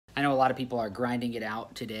I know a lot of people are grinding it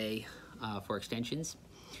out today for extensions,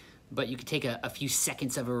 but you could take a few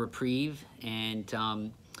seconds of a reprieve. And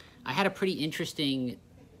I had a pretty interesting,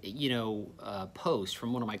 post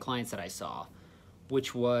from one of my clients that I saw,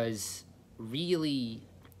 which was really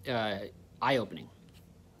eye-opening.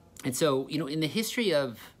 And so, in the history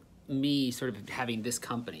of me sort of having this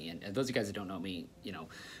company, and those of you guys that don't know me,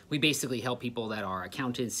 we basically help people that are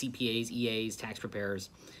accountants, CPAs, EAs, tax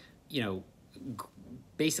preparers,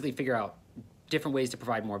 basically figure out different ways to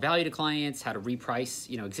provide more value to clients, how to reprice,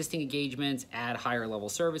 existing engagements, add higher level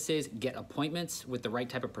services, get appointments with the right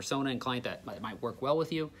type of persona and client that might work well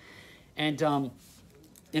with you. And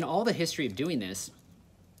in all the history of doing this,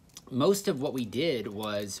 most of what we did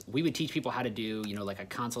was we would teach people how to do, like a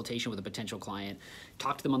consultation with a potential client,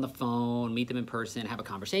 talk to them on the phone, meet them in person, have a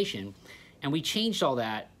conversation. And we changed all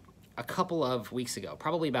that a couple of weeks ago,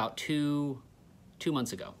 probably about two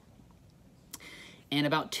months ago. And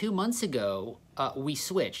about 2 months ago, we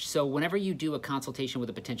switched. So whenever you do a consultation with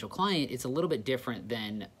a potential client, it's a little bit different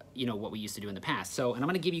than what we used to do in the past. So, and I'm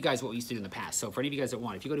gonna give you guys what we used to do in the past. So for any of you guys that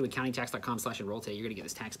want, if you go to accountingtax.com/enroll today, you're gonna get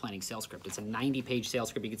this tax planning sales script. It's a 90-page sales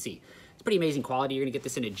script. You can see it's pretty amazing quality. You're gonna get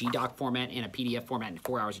this in a GDoc format and a PDF format in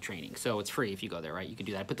 4 hours of training. So it's free if you go there, right? You can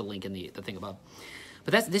do that. I put the link in the thing above.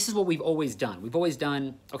 But this is what we've always done. We've always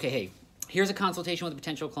done, okay, hey, here's a consultation with a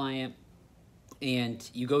potential client, and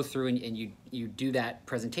you go through and you do that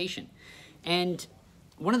presentation. And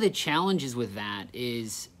one of the challenges with that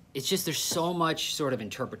is it's just there's so much sort of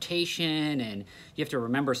interpretation, and you have to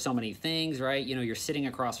remember so many things, right? You're sitting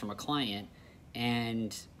across from a client,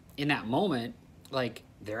 and in that moment, like,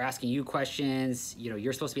 they're asking you questions,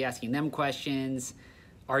 you're supposed to be asking them questions.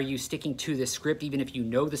 Are you sticking to the script, even if you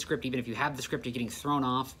know the script, even if you have the script, you're getting thrown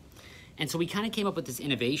off? And so we kind of came up with this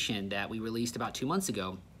innovation that we released about 2 months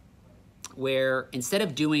ago, where instead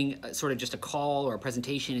of doing sort of just a call or a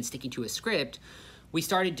presentation and sticking to a script, we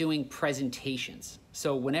started doing presentations.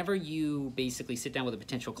 So whenever you basically sit down with a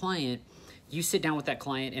potential client, you sit down with that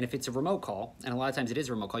client, and if it's a remote call, and a lot of times it is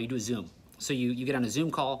a remote call, you do a Zoom. So you get on a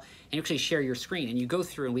Zoom call and you actually share your screen, and you go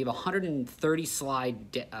through, and we have a 130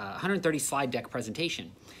 slide deck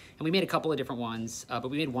presentation. And we made a couple of different ones, but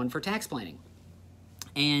we made one for tax planning.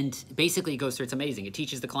 And basically it goes through, it's amazing. It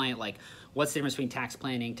teaches the client like what's the difference between tax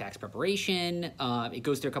planning, tax preparation. It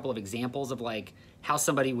goes through a couple of examples of like how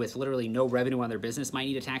somebody with literally no revenue on their business might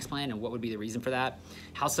need a tax plan and what would be the reason for that.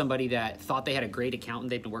 How somebody that thought they had a great accountant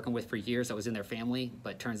they've been working with for years that was in their family,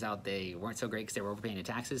 but turns out they weren't so great because they were overpaying in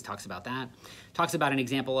taxes, talks about that. Talks about an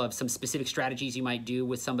example of some specific strategies you might do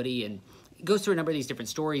with somebody, and goes through a number of these different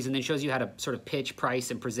stories, and then shows you how to sort of pitch, price,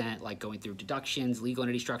 and present, like going through deductions, legal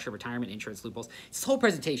entity structure, retirement, insurance loopholes. It's this whole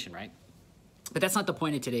presentation, right? But that's not the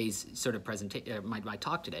point of today's sort of presentation, my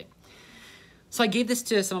talk today. So I gave this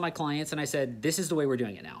to some of my clients, and I said, this is the way we're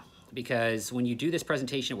doing it now. Because when you do this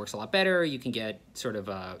presentation, it works a lot better. You can get sort of,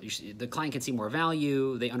 the client can see more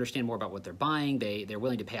value. They understand more about what they're buying. They're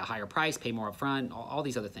willing to pay a higher price, pay more upfront, all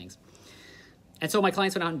these other things. And so my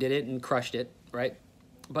clients went out and did it and crushed it, right?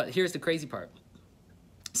 But here's the crazy part.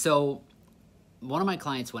 So one of my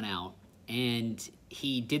clients went out and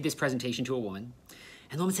he did this presentation to a woman,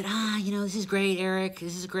 and the woman said, this is great, Eric,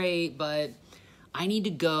 this is great, but I need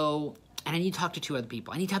to go and I need to talk to 2 other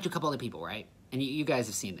people. I need to talk to a couple other people, right? And you guys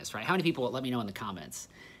have seen this, right? How many people, let me know in the comments,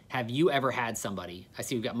 have you ever had somebody, I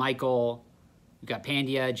see we've got Michael, we've got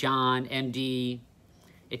Pandya, John, MD,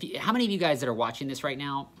 how many of you guys that are watching this right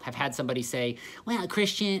now have had somebody say, well,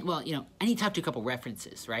 Christian, I need to talk to a couple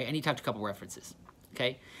references, right? I need to talk to a couple references,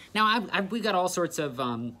 okay? Now, we've got all sorts of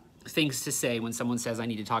things to say when someone says I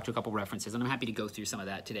need to talk to a couple references, and I'm happy to go through some of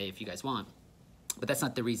that today if you guys want. But that's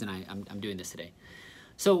not the reason I'm doing this today.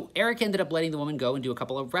 So Eric ended up letting the woman go and do a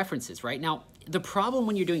couple of references, right? Now, the problem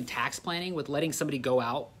when you're doing tax planning with letting somebody go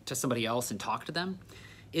out to somebody else and talk to them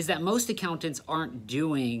is that most accountants aren't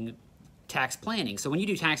doing tax planning. So when you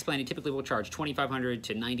do tax planning, typically we'll charge $2,500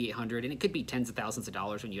 to $9,800, and it could be tens of thousands of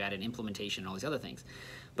dollars when you add an implementation and all these other things.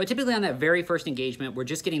 But typically on that very first engagement, we're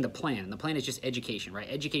just getting the plan. The plan is just education, right?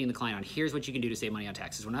 Educating the client on here's what you can do to save money on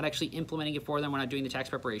taxes. We're not actually implementing it for them. We're not doing the tax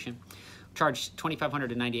preparation. Charge $2,500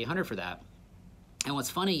 to $9,800 for that. And what's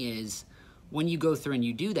funny is when you go through and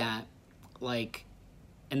you do that,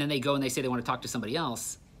 and then they go and they say they want to talk to somebody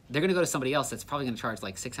else, they're going to go to somebody else that's probably going to charge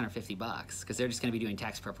like $650 because they're just going to be doing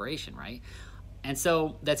tax preparation, right? And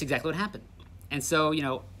so that's exactly what happened. And so,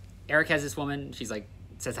 Eric has this woman, she's like,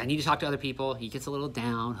 says, I need to talk to other people. He gets a little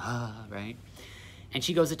down, right? And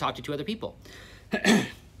she goes to talk to 2 other people.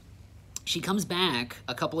 She comes back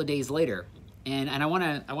a couple of days later, and I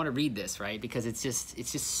want to read this, right? Because it's just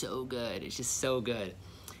so good. It's just so good.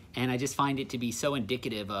 And I just find it to be so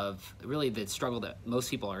indicative of really the struggle that most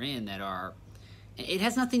people are in that are, it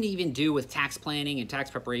has nothing to even do with tax planning and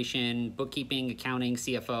tax preparation, bookkeeping, accounting,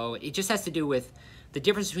 CFO. It just has to do with the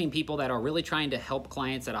difference between people that are really trying to help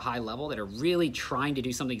clients at a high level, that are really trying to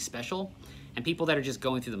do something special, and people that are just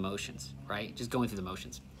going through the motions, right? Just going through the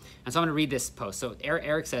motions. And so I'm gonna read this post. So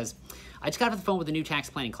Eric says, I just got off the phone with a new tax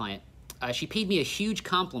planning client. She paid me a huge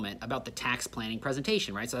compliment about the tax planning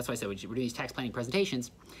presentation, right? So that's why I said we're doing these tax planning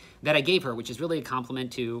presentations that I gave her, which is really a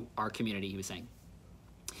compliment to our community, he was saying.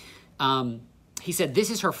 He said, this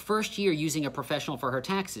is her first year using a professional for her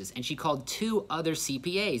taxes, and she called 2 other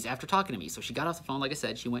CPAs after talking to me. So she got off the phone, like I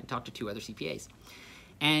said, she went and talked to 2 other CPAs.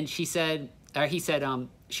 And she said, he said,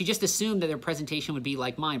 she just assumed that their presentation would be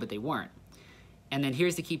like mine, but they weren't. And then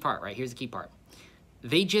here's the key part, right? Here's the key part.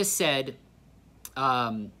 They just said,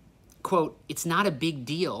 quote, it's not a big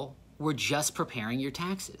deal. We're just preparing your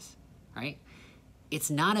taxes, right? It's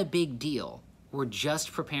not a big deal. We're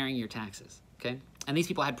just preparing your taxes, okay? And these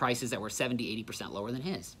people had prices that were 70, 80% lower than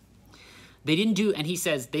his. They didn't do, and he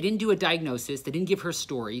says, they didn't do a diagnosis. They didn't give her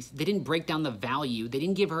stories. They didn't break down the value. They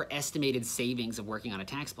didn't give her estimated savings of working on a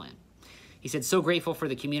tax plan. He said, so grateful for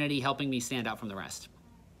the community helping me stand out from the rest.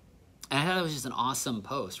 And I thought it was just an awesome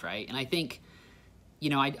post, right? And I think,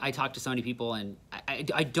 you know, I talk to so many people, and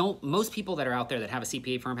I don't, most people that are out there that have a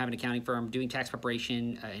CPA firm, have an accounting firm, doing tax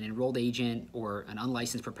preparation, an enrolled agent, or an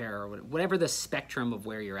unlicensed preparer, or whatever the spectrum of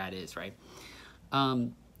where you're at is, right?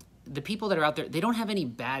 The people that are out there, they don't have any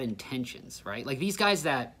bad intentions, right? Like these guys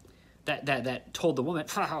that told the woman,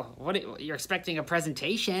 oh, what, you're expecting a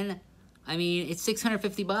presentation? I mean, it's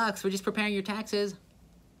 $650. We're just preparing your taxes,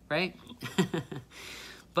 right?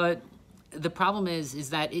 But the problem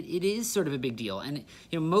is that it is sort of a big deal. And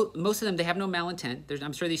you know, most of them, they have no malintent.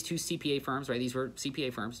 I'm sure these 2 CPA firms, right? These were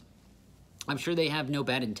CPA firms. I'm sure they have no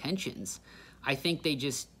bad intentions. I think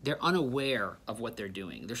they're unaware of what they're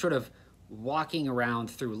doing. They're sort of walking around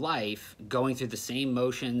through life, going through the same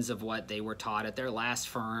motions of what they were taught at their last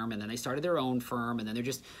firm, and then they started their own firm, and then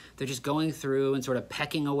they're just going through and sort of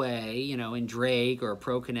pecking away, you know, in Drake or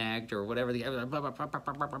ProConnect or whatever,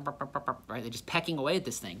 right? They're just pecking away at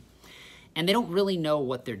this thing. And they don't really know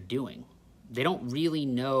what they're doing. They don't really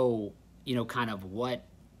know, you know, kind of what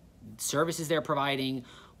services they're providing,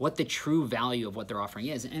 what the true value of what they're offering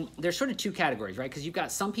is. And there's sort of 2 categories, right? Because you've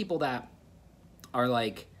got some people that are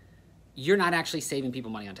like, you're not actually saving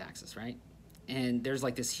people money on taxes, right? And there's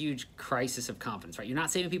like this huge crisis of confidence, right? You're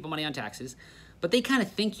not saving people money on taxes, but they kind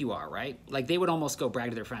of think you are, right? Like they would almost go brag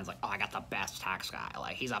to their friends like, oh, I got the best tax guy.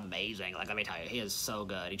 Like he's amazing. Like let me tell you, he is so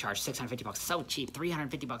good. He charged $650 so cheap,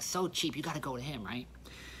 $350 so cheap. You got to go to him, right?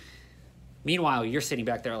 Meanwhile, you're sitting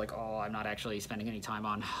back there like, oh, I'm not actually spending any time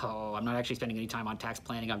on tax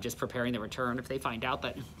planning. I'm just preparing the return. If they find out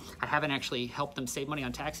that I haven't actually helped them save money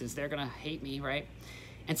on taxes, they're going to hate me, right?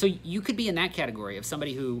 And so you could be in that category of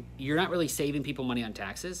somebody who you're not really saving people money on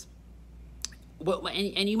taxes.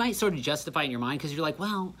 And you might sort of justify it in your mind because you're like,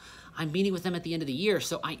 well, I'm meeting with them at the end of the year,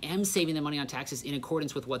 so I am saving them money on taxes in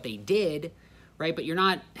accordance with what they did, right? But you're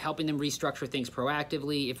not helping them restructure things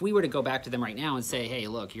proactively. If we were to go back to them right now and say, hey,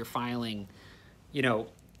 look, you're filing, you know,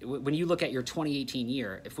 when you look at your 2018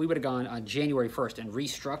 year, if we would have gone on January 1st and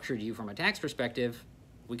restructured you from a tax perspective,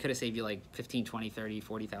 we could have saved you like $15, $20, $30,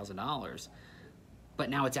 $40,000. But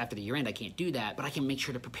now it's after the year end, I can't do that, but I can make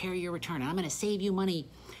sure to prepare your return. And I'm gonna save you money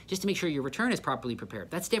just to make sure your return is properly prepared.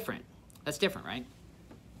 That's different. That's different, right?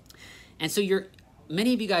 And so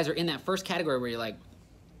many of you guys are in that first category where you're like,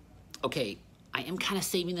 okay, I am kind of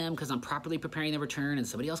saving them because I'm properly preparing the return and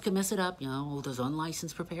somebody else could mess it up, you know, those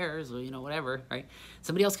unlicensed preparers or, you know, whatever, right?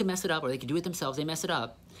 Somebody else can mess it up or they can do it themselves, they mess it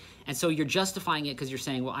up. And so you're justifying it because you're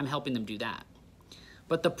saying, well, I'm helping them do that.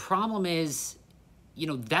 But the problem is, you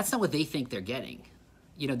know, that's not what they think they're getting.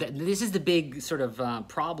 You know, this is the big sort of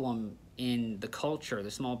problem in the culture,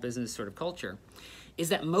 the small business sort of culture, is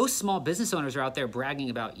that most small business owners are out there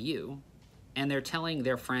bragging about you, and they're telling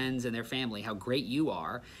their friends and their family how great you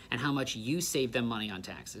are and how much you save them money on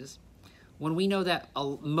taxes, when we know that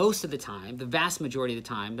most of the time, the vast majority of the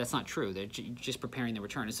time, that's not true. They're just preparing the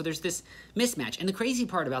return. And so there's this mismatch. And the crazy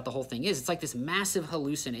part about the whole thing is it's like this massive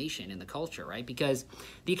hallucination in the culture, right? Because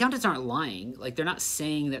the accountants aren't lying. Like they're not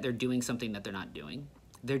saying that they're doing something that they're not doing.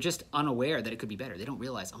 They're just unaware that it could be better. They don't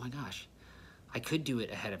realize, oh my gosh, I could do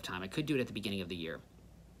it ahead of time. I could do it at the beginning of the year.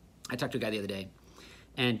 I talked to a guy the other day,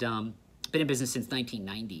 and been in business since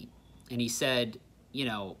 1990. And he said, you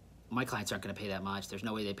know, my clients aren't going to pay that much. There's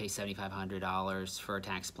no way they pay $7,500 for a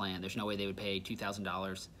tax plan. There's no way they would pay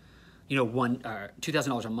 $2,000, you know,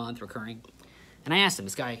 $2,000 a month recurring. And I asked him,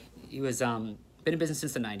 this guy, he was been in business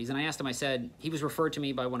since the 90s. And I asked him, I said, he was referred to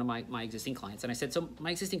me by one of my existing clients. And I said, so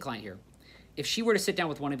my existing client here, if she were to sit down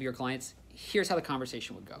with one of your clients, here's how the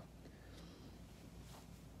conversation would go.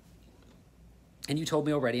 And you told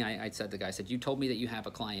me already, I said, the guy said, you told me that you have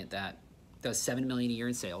a client that does $7 million a year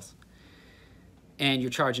in sales. And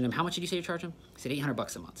you're charging him, how much did you say you're charging him? He said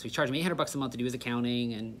 $800 a month. So he's charging him $800 a month to do his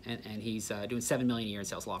accounting, and he's doing $7 million a year in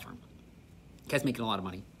sales, law firm. The guy's making a lot of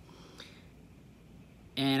money.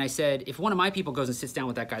 And I said, if one of my people goes and sits down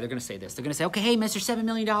with that guy, they're gonna say this. They're gonna say, okay, hey, Mr. $7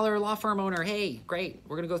 million law firm owner, hey, great.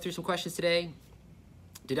 We're gonna go through some questions today.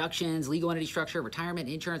 Deductions, legal entity structure, retirement,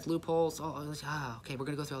 insurance, loopholes. Okay, we're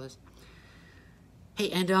gonna go through all this. Hey,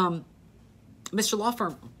 and Mr. Law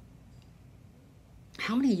Firm,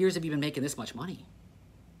 how many years have you been making this much money?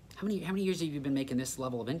 How many years have you been making this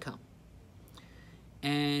level of income?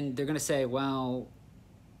 And they're gonna say, well,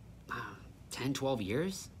 10, 12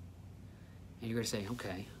 years? And you're gonna say,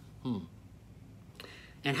 okay,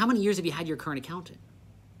 And how many years have you had your current accountant?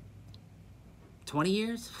 20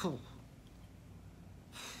 years?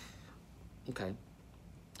 Okay.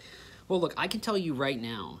 Well, look, I can tell you right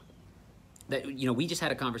now that, we just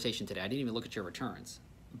had a conversation today. I didn't even look at your returns.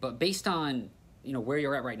 But based on, where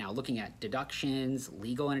you're at right now, looking at deductions,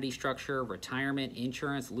 legal entity structure, retirement,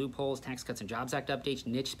 insurance, loopholes, Tax Cuts and Jobs Act updates,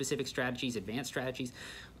 niche-specific strategies, advanced strategies,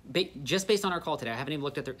 just based on our call today, I haven't even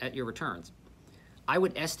looked at your returns. I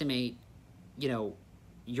would estimate,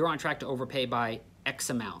 you're on track to overpay by X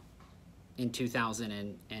amount in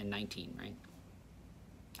 2019, right?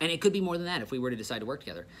 And it could be more than that if we were to decide to work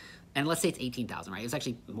together. And let's say it's 18,000, right? It's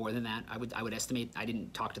actually more than that. I would estimate, I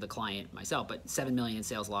didn't talk to the client myself, but 7 million in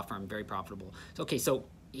sales, law firm, very profitable. So, okay, so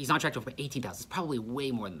he's on track to overpay 18,000. It's probably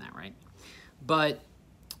way more than that, right?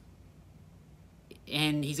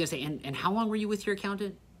 And he's gonna say, and how long were you with your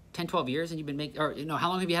accountant? 10, 12 years, and you've been how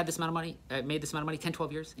long have you had this amount of money, made this amount of money? 10,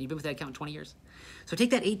 12 years, and you've been with that accountant 20 years. So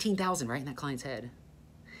take that 18,000 right in that client's head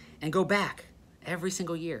and go back every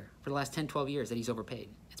single year for the last 10, 12 years that he's overpaid.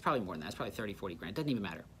 It's probably more than that. It's probably 30, 40 grand. Doesn't even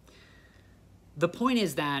matter. The point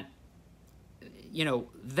is that,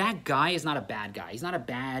 that guy is not a bad guy. He's not a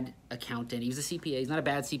bad accountant. He's a CPA. He's not a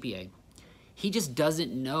bad CPA. He just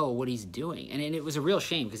doesn't know what he's doing. And it was a real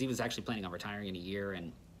shame because he was actually planning on retiring in a year,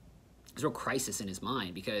 and there's a real crisis in his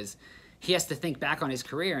mind because he has to think back on his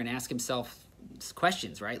career and ask himself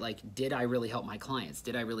questions, right? Like, did I really help my clients?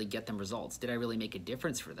 Did I really get them results? Did I really make a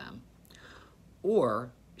difference for them?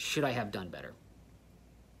 Or should I have done better?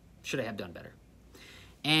 Should I have done better?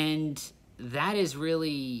 And that is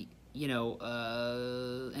really,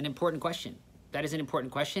 an important question. That is an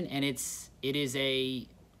important question, and it is a,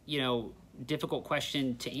 difficult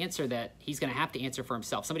question to answer that he's going to have to answer for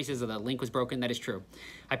himself. Somebody says that the link was broken. That is true.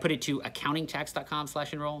 I put it to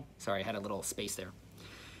accountingtax.com/enroll. Sorry, I had a little space there.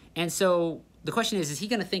 And so the question is he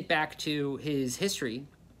going to think back to his history,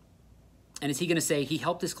 and is he going to say he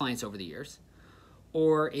helped his clients over the years?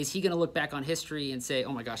 Or is he going to look back on history and say,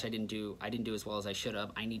 oh my gosh, I didn't do as well as I should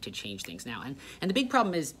have. I need to change things now. And the big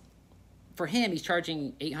problem is, for him, he's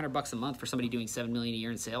charging $800 a month for somebody doing $7 million a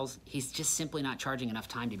year in sales. He's just simply not charging enough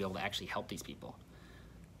time to be able to actually help these people.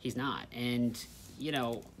 He's not. And,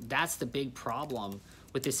 that's the big problem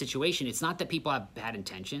with this situation. It's not that people have bad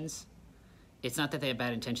intentions. It's not that they have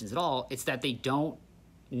bad intentions at all. It's that they don't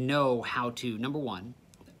know how to, number one,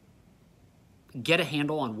 get a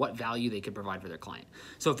handle on what value they could provide for their client.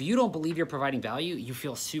 So if you don't believe you're providing value, you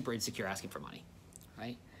feel super insecure asking for money,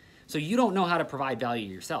 right? So you don't know how to provide value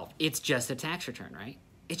yourself. It's just a tax return, right?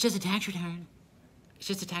 It's just a tax return. It's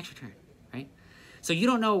just a tax return, right? So you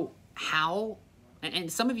don't know how, and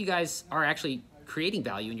some of you guys are actually creating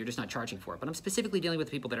value and you're just not charging for it. But I'm specifically dealing with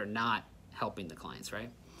people that are not helping the clients, right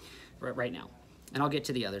now. And I'll get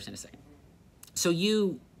to the others in a second. So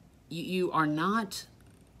you are not,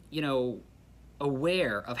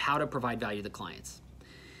 aware of how to provide value to the clients.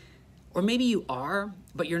 Or maybe you are,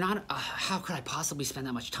 but you're not, how could I possibly spend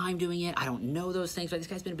that much time doing it? I don't know those things, but this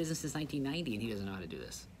guy's been in business since 1990 and he doesn't know how to do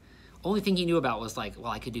this. Only thing he knew about was like,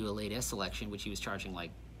 well, I could do a late S selection, which he was charging like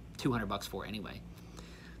 $200 for anyway.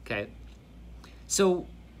 Okay. So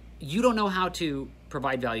you don't know how to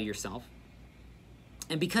provide value yourself.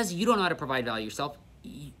 And because you don't know how to provide value yourself,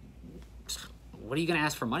 what are you going to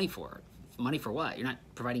ask for money for? Money for what? You're not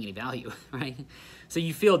providing any value, right? So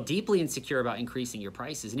you feel deeply insecure about increasing your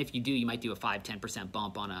prices. And if you do, you might do a 5-10%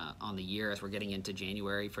 bump on the year as we're getting into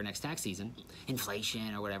January for next tax season,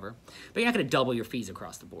 inflation or whatever. But you're not going to double your fees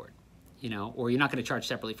across the board, or you're not going to charge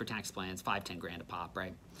separately for tax plans, 5-10 grand a pop,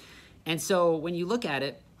 right? And so when you look at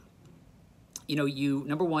it, you,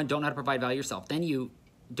 number one, don't know how to provide value yourself. Then you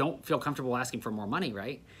don't feel comfortable asking for more money,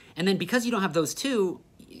 right? And then because you don't have those two,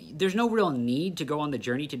 there's no real need to go on the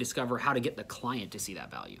journey to discover how to get the client to see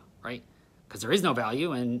that value, right? Because there is no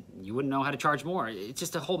value and you wouldn't know how to charge more. It's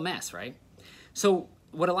just a whole mess, right? So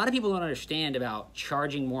what a lot of people don't understand about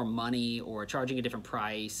charging more money or charging a different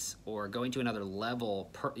price or going to another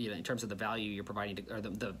level in terms of the value you're providing to, or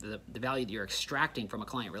the value that you're extracting from a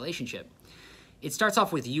client relationship, it starts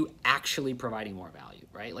off with you actually providing more value,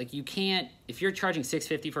 right? Like you can't, if you're charging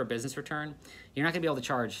 $650 for a business return, you're not gonna be able to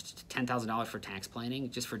charge $10,000 for tax planning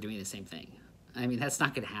just for doing the same thing. I mean, that's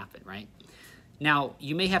not gonna happen, right? Now,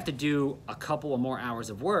 you may have to do a couple of more hours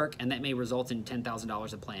of work and that may result in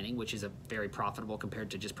 $10,000 of planning, which is very profitable compared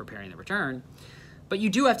to just preparing the return. But you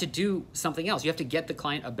do have to do something else. You have to get the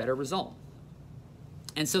client a better result.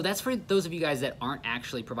 And so that's for those of you guys that aren't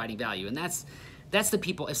actually providing value. And that's the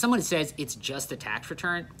people, if someone says it's just a tax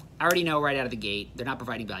return, I already know right out of the gate, they're not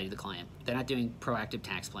providing value to the client. They're not doing proactive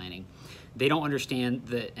tax planning. They don't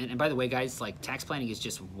understand and by the way, guys, like tax planning is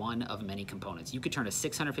just one of many components. You could turn a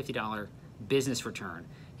 $650 business return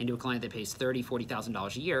into a client that pays $30,000,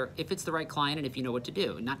 $40,000 a year if it's the right client and if you know what to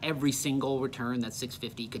do. Not every single return that's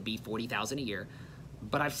 $650 could be $40,000 a year,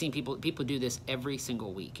 but I've seen people do this every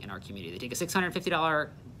single week in our community. They take a $650,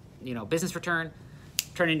 business return,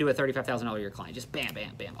 turn it into a $35,000 a year client. Just bam,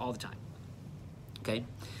 bam, bam, all the time. Okay?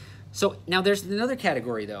 So now there's another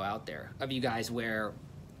category though out there of you guys where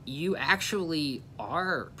you actually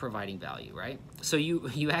are providing value, right? So you're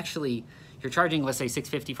charging, let's say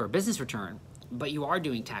 $650 for a business return, but you are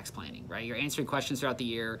doing tax planning, right? You're answering questions throughout the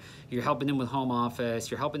year. You're helping them with home office.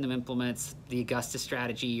 You're helping them implement the Augusta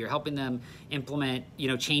strategy. You're helping them implement,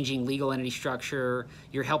 changing legal entity structure.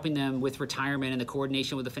 You're helping them with retirement and the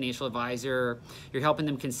coordination with a financial advisor. You're helping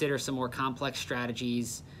them consider some more complex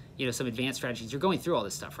strategies, some advanced strategies. You're going through all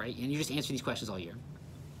this stuff, right? And you're just answering these questions all year.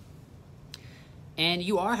 And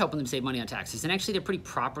you are helping them save money on taxes. And actually, they're pretty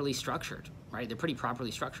properly structured, right? They're pretty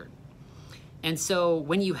properly structured. And so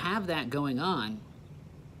when you have that going on,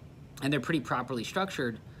 and they're pretty properly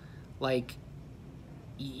structured, like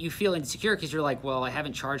you feel insecure because you're like, well, I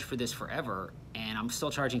haven't charged for this forever, and I'm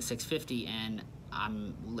still charging $650, and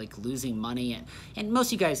I'm like losing money. And most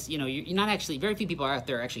of you guys, you're not actually, very few people are out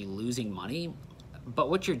there actually losing money,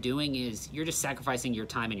 but what you're doing is you're just sacrificing your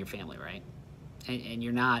time and your family, right? And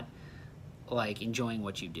you're not like enjoying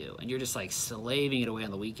what you do, and you're just like slaving it away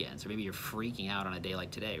on the weekends, or maybe you're freaking out on a day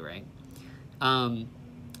like today, right?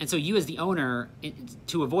 And so you as the owner,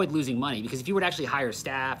 to avoid losing money, because if you were to actually hire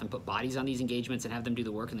staff and put bodies on these engagements and have them do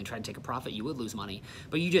the work and then try to take a profit, you would lose money.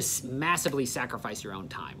 But you just massively sacrifice your own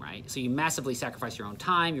time, right? So you massively sacrifice your own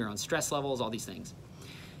time, your own stress levels, all these things.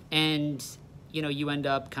 And, you end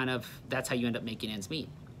up that's how you end up making ends meet.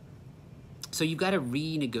 So you've got to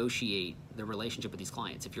renegotiate the relationship with these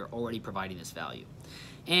clients if you're already providing this value.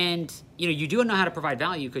 And, you do know how to provide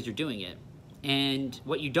value because you're doing it. And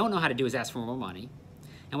what you don't know how to do is ask for more money.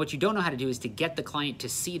 And what you don't know how to do is to get the client to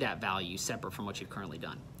see that value separate from what you've currently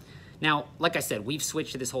done. Now, like I said, we've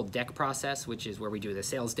switched to this whole deck process, which is where we do the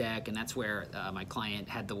sales deck. And that's where my client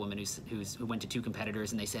had the woman who went to 2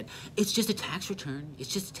 competitors and they said, it's just a tax return.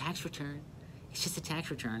 It's just a tax return. It's just a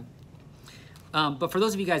tax return. But for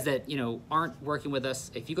those of you guys that aren't working with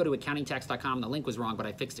us, if you go to accountingtax.com, the link was wrong, but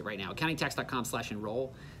I fixed it right now.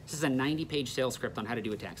 Accountingtax.com/enroll. This is a 90-page sales script on how to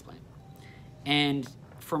do a tax plan. And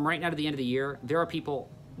from right now to the end of the year, there are people,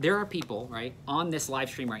 right, on this live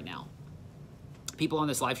stream right now. People on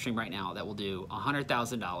this live stream right now that will do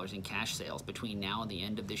 $100,000 in cash sales between now and the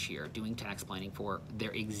end of this year doing tax planning for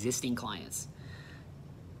their existing clients.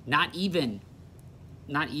 Not even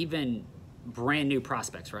brand new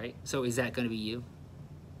prospects, right? So is that going to be you?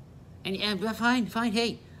 And fine,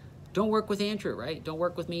 hey, don't work with Andrew, right? Don't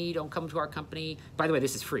work with me. Don't come to our company. By the way,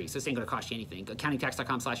 this is free, so this ain't going to cost you anything.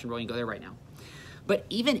 Accountingtax.com/enroll. You can go there right now. But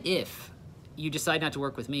even if you decide not to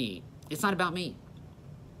work with me, it's not about me.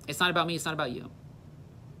 It's not about me. It's not about you.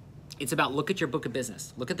 It's about, look at your book of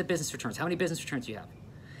business. Look at the business returns. How many business returns do you have?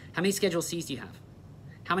 How many Schedule Cs do you have?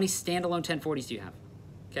 How many standalone 1040s do you have?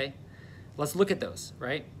 Okay, let's look at those,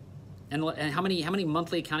 right? And how many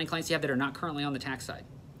monthly accounting clients do you have that are not currently on the tax side?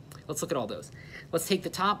 Let's look at all those. Let's take the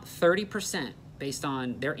top 30% based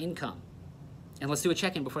on their income, and let's do a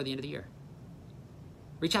check-in before the end of the year.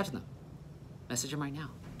 Reach out to them. Message them right now.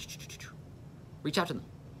 Reach out to them.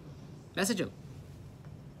 Message them.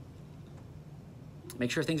 Make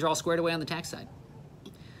sure things are all squared away on the tax side.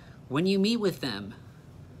 When you meet with them,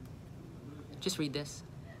 just read this.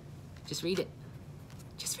 Just read it.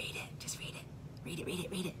 Just read it. Just read it. Read it, read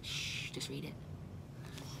it, read it. Shh, just read it.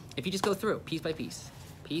 If you just go through piece by piece,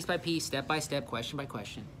 step by step, question by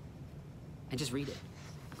question, and just read it.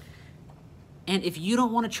 And if you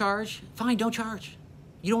don't want to charge, fine, don't charge.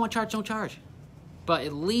 You don't want to charge, don't charge. but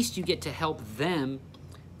at least you get to help them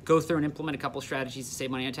go through and implement a couple strategies to save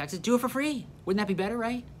money on taxes. Do it for free. Wouldn't that be better,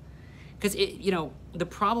 right? Because the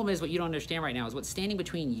problem is, what you don't understand right now is what's standing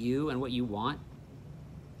between you and what you want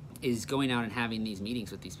is going out and having these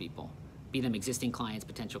meetings with these people, be them existing clients,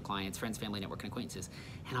 potential clients, friends, family, network, and acquaintances.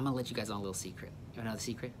 And I'm gonna let you guys on a little secret. You wanna know the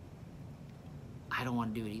secret? I don't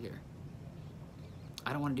wanna do it either.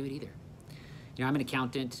 I don't wanna do it either. I'm an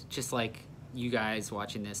accountant, just like you guys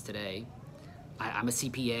watching this today. I'm a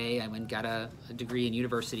CPA, I went and got a degree in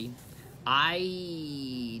university.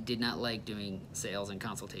 I did not like doing sales and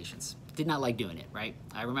consultations. Did not like doing it, right?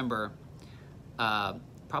 I remember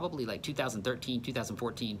probably like 2013,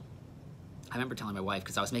 2014, I remember telling my wife,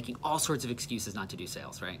 because I was making all sorts of excuses not to do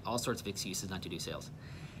sales, right? All sorts of excuses not to do sales.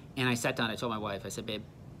 And I sat down, I told my wife, I said, babe,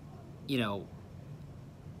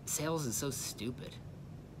 sales is so stupid.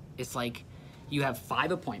 It's like you have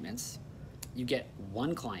 5 appointments, you get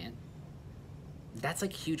 1 client. That's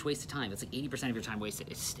like a huge waste of time. That's like 80% of your time wasted.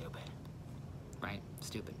 It's stupid, right?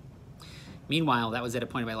 Stupid. Meanwhile, that was at a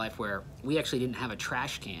point in my life where we actually didn't have a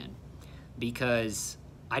trash can because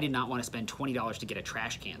I did not want to spend $20 to get a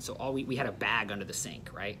trash can. So we had a bag under the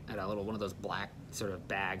sink, right? I had a little one of those black sort of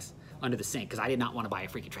bags under the sink because I did not want to buy a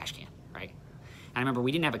freaking trash can, right? And I remember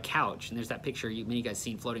we didn't have a couch, and there's that picture many of you guys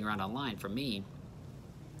seen floating around online from me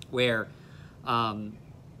where I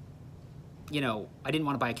didn't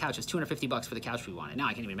want to buy a couch. It was $250 for the couch we wanted. Now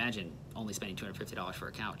I can't even imagine only spending $250 for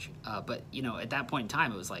a couch. But at that point in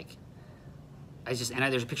time, it was like,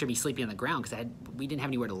 there's a picture of me sleeping on the ground because we didn't have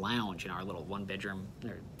anywhere to lounge in our little 1-bedroom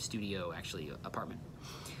or studio, actually, apartment.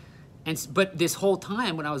 But this whole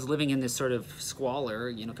time when I was living in this sort of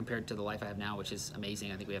squalor, compared to the life I have now, which is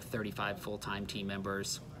amazing. I think we have 35 full-time team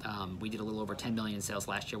members. We did a little over 10 million in sales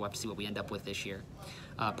last year. We'll have to see what we end up with this year.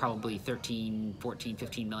 Probably 13, 14,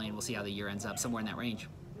 15 million. We'll see how the year ends up, somewhere in that range.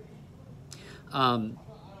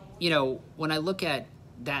 When I look at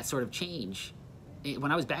that sort of change,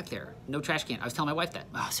 when I was back there, no trash can, I was telling my wife that,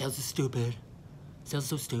 sales is stupid. Sales is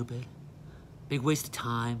so stupid. Big waste of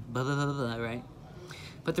time, blah, blah, blah, blah, right?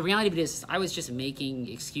 But the reality of it is, I was just making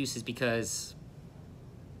excuses because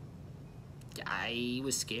I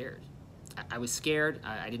was scared. I was scared.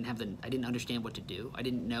 I didn't understand what to do. I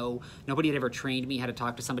didn't know. Nobody had ever trained me how to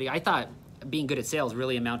talk to somebody. I thought being good at sales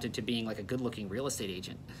really amounted to being like a good-looking real estate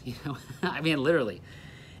agent. I mean, literally.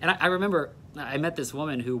 And I remember I met this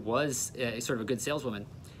woman who was sort of a good saleswoman,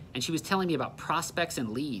 and she was telling me about prospects and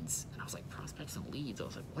leads. And I was like, prospects and leads? I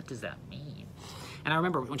was like, what does that mean? And I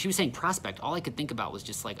remember when she was saying prospect, all I could think about was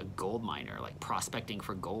just like a gold miner, like prospecting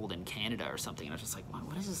for gold in Canada or something. And I was just like,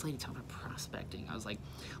 what is this lady talking about prospecting? I was like,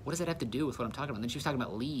 what does that have to do with what I'm talking about? And then she was talking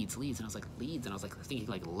about leads. And I was like, leads? And I was like thinking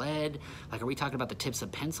like lead? Like, are we talking about the tips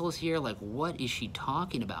of pencils here? Like, what is she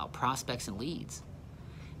talking about? Prospects and leads.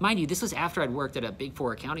 Mind you, this was after I'd worked at a Big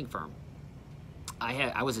 4 accounting firm.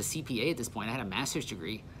 I was a CPA at this point. I had a master's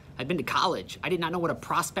degree. I'd been to college. I did not know what a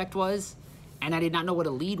prospect was, and I did not know what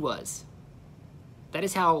a lead was. That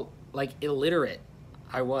is how illiterate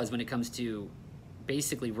I was when it comes to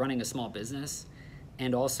basically running a small business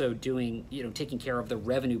and also doing, taking care of the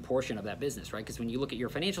revenue portion of that business, right? Because when you look at your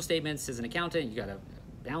financial statements as an accountant, you got a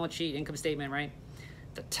balance sheet, income statement, right?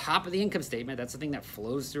 The top of the income statement, that's the thing that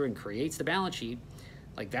flows through and creates the balance sheet.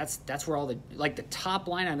 That's where all the top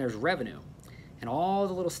line on there's revenue. And all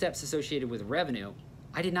the little steps associated with revenue,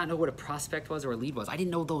 I did not know what a prospect was or a lead was. I didn't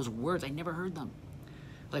know those words. I never heard them.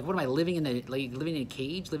 Like, what am I living in living in a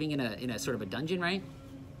cage, living in a sort of a dungeon, right?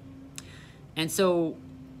 And so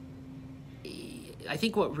I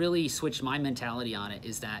think what really switched my mentality on it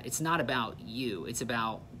is that it's not about you, it's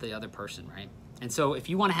about the other person, right? And so if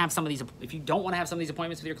you want to have if you don't want to have some of these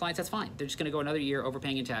appointments with your clients, that's fine. They're just going to go another year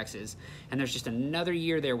overpaying in taxes, and there's just another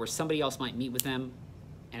year there where somebody else might meet with them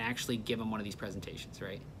and actually give them one of these presentations,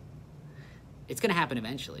 right? It's going to happen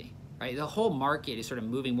eventually. Right? The whole market is sort of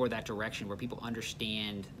moving more that direction where people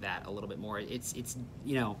understand that a little bit more. It's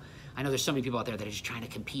I know there's so many people out there that are just trying to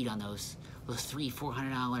compete on those $300,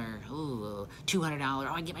 $400, $200,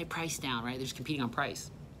 I can get my price down, right? They're just competing on price.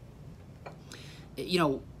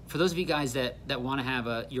 For those of you guys that want to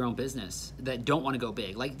have your own business, that don't want to go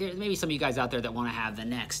big, like there may be some of you guys out there that want to have the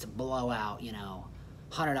next blowout,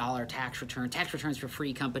 $100 tax returns for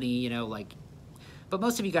free company, But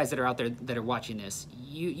most of you guys that are out there that are watching this,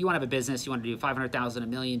 you want to have a business, you want to do 500,000, $1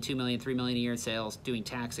 million, $2 million, $3 million a year in sales, doing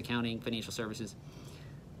tax, accounting, financial services.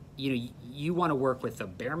 You want to work with the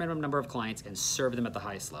bare minimum number of clients and serve them at the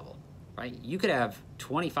highest level, right? You could have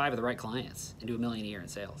 25 of the right clients and do $1 million a year in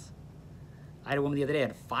sales. I had a woman the other day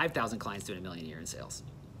had 5,000 clients doing $1 million a year in sales.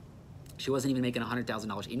 She wasn't even making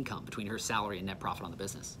 $100,000 income between her salary and net profit on the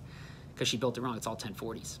business because she built it wrong. It's all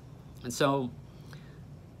 1040s. And so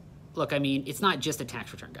look, I mean, it's not just a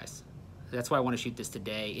tax return, guys. That's why I want to shoot this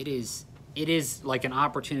today. It is like an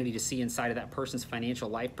opportunity to see inside of that person's financial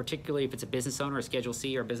life, particularly if it's a business owner, a Schedule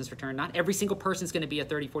C, or a business return. Not every single person's going to be a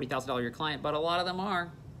 $30,000, $40,000 a year client, but a lot of them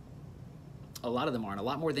are. A lot of them are, and a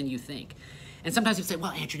lot more than you think. And sometimes you say,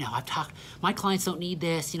 well, Andrew, no, I've talked, my clients don't need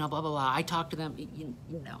this, blah, blah, blah. I talk to them.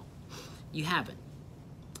 No, you haven't.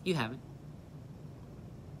 You haven't.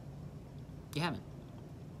 You haven't.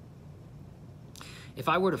 If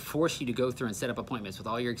I were to force you to go through and set up appointments with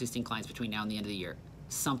all your existing clients between now and the end of the year,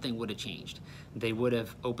 something would have changed. They would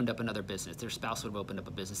have opened up another business. Their spouse would have opened up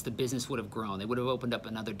a business. The business would have grown. They would have opened up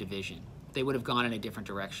another division. They would have gone in a different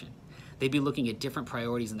direction. They'd be looking at different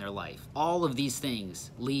priorities in their life. All of these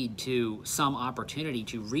things lead to some opportunity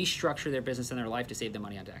to restructure their business and their life to save them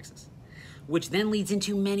money on taxes, which then leads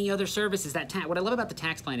into many other services. What I love about the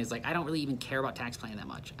tax plan is, like, I don't really even care about tax planning that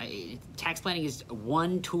much. Tax planning is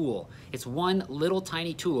one tool. It's one little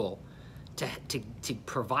tiny tool to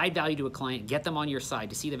provide value to a client, get them on your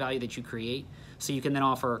side, to see the value that you create, so you can then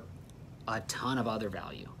offer a ton of other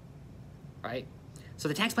value, right? So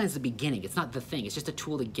the tax plan is the beginning. It's not the thing. It's just a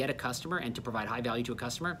tool to get a customer and to provide high value to a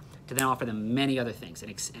customer, to then offer them many other things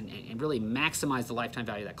and really maximize the lifetime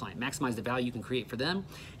value of that client, maximize the value you can create for them,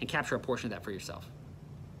 and capture a portion of that for yourself.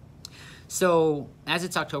 So as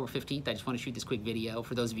it's October 15th, I just want to shoot this quick video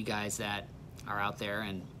for those of you guys that are out there,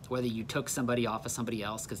 and whether you took somebody off of somebody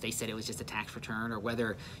else because they said it was just a tax return, or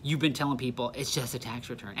whether you've been telling people it's just a tax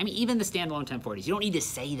return. I mean, even the standalone 1040s, you don't need to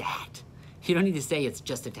say that. You don't need to say it's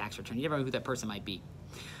just a tax return. You never know who that person might be.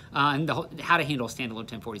 And how to handle standalone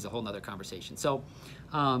 1040 is a whole nother conversation. So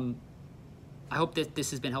I hope that this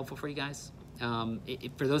has been helpful for you guys.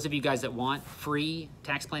 For those of you guys that want free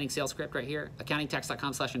tax planning sales script right here,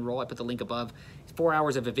 accountingtax.com/enroll. I put the link above. It's 4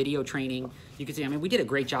 hours of a video training. You can see, I mean, we did a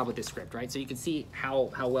great job with this script, right? So you can see how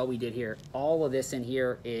well we did here. All of this in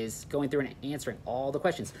here is going through and answering all the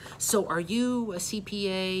questions. So are you a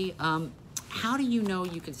CPA? How do you know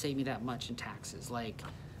you can save me that much in taxes? Like,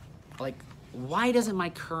 why doesn't my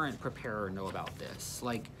current preparer know about this?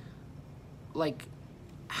 Like,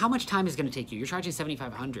 how much time is it going to take you? You're charging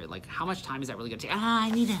 $7,500. Like, how much time is that really going to take?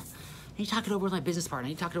 I need to talk it over with my business partner. I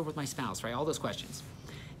need to talk it over with my spouse, right? All those questions.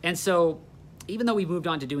 And so, even though we moved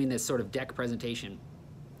on to doing this sort of deck presentation,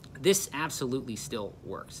 this absolutely still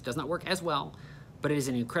works. It does not work as well, but it is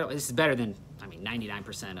an incredible. This is better than, I mean,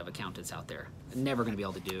 99% of accountants out there. Never going to be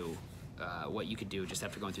able to do what you could do just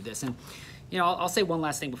after going through this. And I'll say one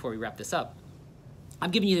last thing before we wrap this up.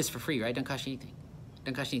 I'm giving you this for free, right? Doesn't cost you anything.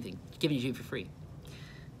 Doesn't cost you anything. Giving it to you for free.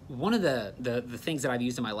 One of the things that I've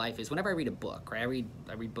used in my life is whenever I read a book, right?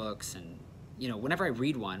 I read books, and whenever I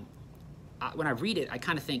read one, when I read it, I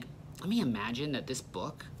kind of think, let me imagine that this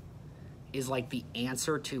book is like the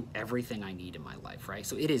answer to everything I need in my life, right?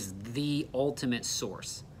 So it is the ultimate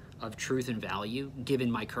source of truth and value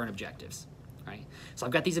given my current objectives, right? So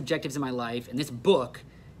I've got these objectives in my life, and this book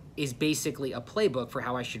is basically a playbook for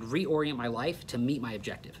how I should reorient my life to meet my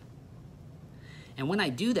objective. And when I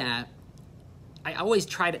do that, I always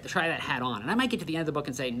try that hat on. And I might get to the end of the book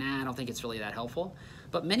and say, nah, I don't think it's really that helpful.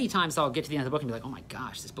 But many times I'll get to the end of the book and be like, oh my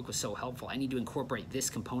gosh, this book was so helpful. I need to incorporate this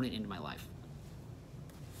component into my life.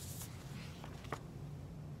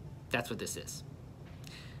 That's what this is.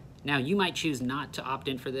 Now, you might choose not to opt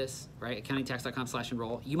in for this, right?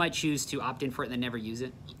 accountingtax.com/enroll. You might choose to opt in for it and then never use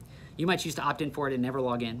it. You might choose to opt in for it and never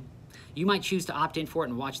log in. You might choose to opt in for it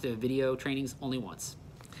and watch the video trainings only once.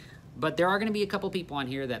 But there are going to be a couple people on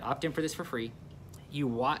here that opt in for this for free. You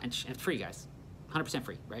watch, and it's free, guys. 100%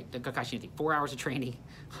 free, right? Doesn't cost you anything. 4 hours of training,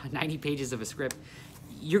 90 pages of a script.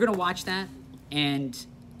 You're going to watch that, and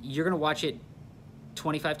you're going to watch it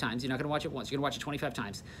 25 times. You're not going to watch it once. You're going to watch it 25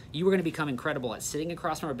 times. You are going to become incredible at sitting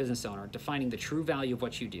across from a business owner, defining the true value of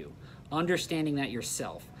what you do, understanding that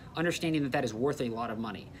yourself, understanding that that is worth a lot of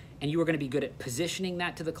money. And you are going to be good at positioning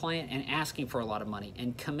that to the client and asking for a lot of money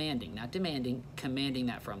and commanding, not demanding, commanding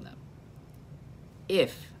that from them.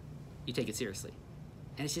 If you take it seriously.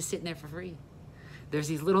 And it's just sitting there for free. There's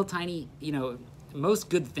these little tiny, most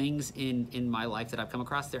good things in my life that I've come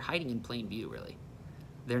across, they're hiding in plain view, really.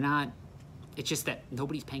 They're not, it's just that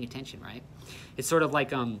nobody's paying attention, right? It's sort of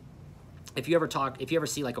like, if you ever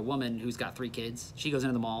see like a woman who's got 3 kids, she goes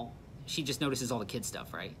into the mall, she just notices all the kid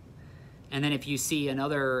stuff, right? And then if you see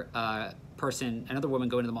another another woman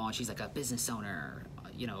go into the mall and she's like a business owner,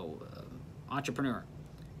 entrepreneur,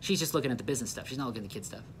 she's just looking at the business stuff. She's not looking at the kid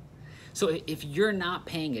stuff. So if you're not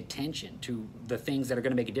paying attention to the things that are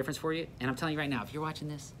going to make a difference for you, and I'm telling you right now, if you're watching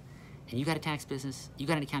this and you got a tax business, you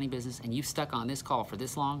got an accounting business, and you've stuck on this call for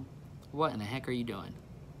this long, what in the heck are you doing?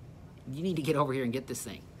 You need to get over here and get this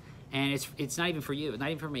thing. And it's not even for you, it's not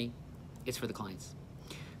even for me, it's for the clients.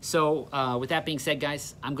 So with that being said,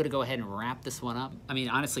 guys, I'm going to go ahead and wrap this one up. I mean,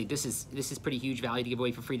 honestly, this is pretty huge value to give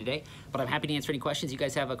away for free today, but I'm happy to answer any questions. You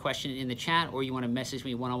guys have a question in the chat, or you want to message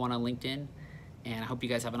me one-on-one on LinkedIn, and I hope you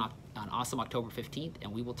guys have an awesome October 15th,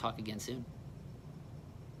 and we will talk again soon.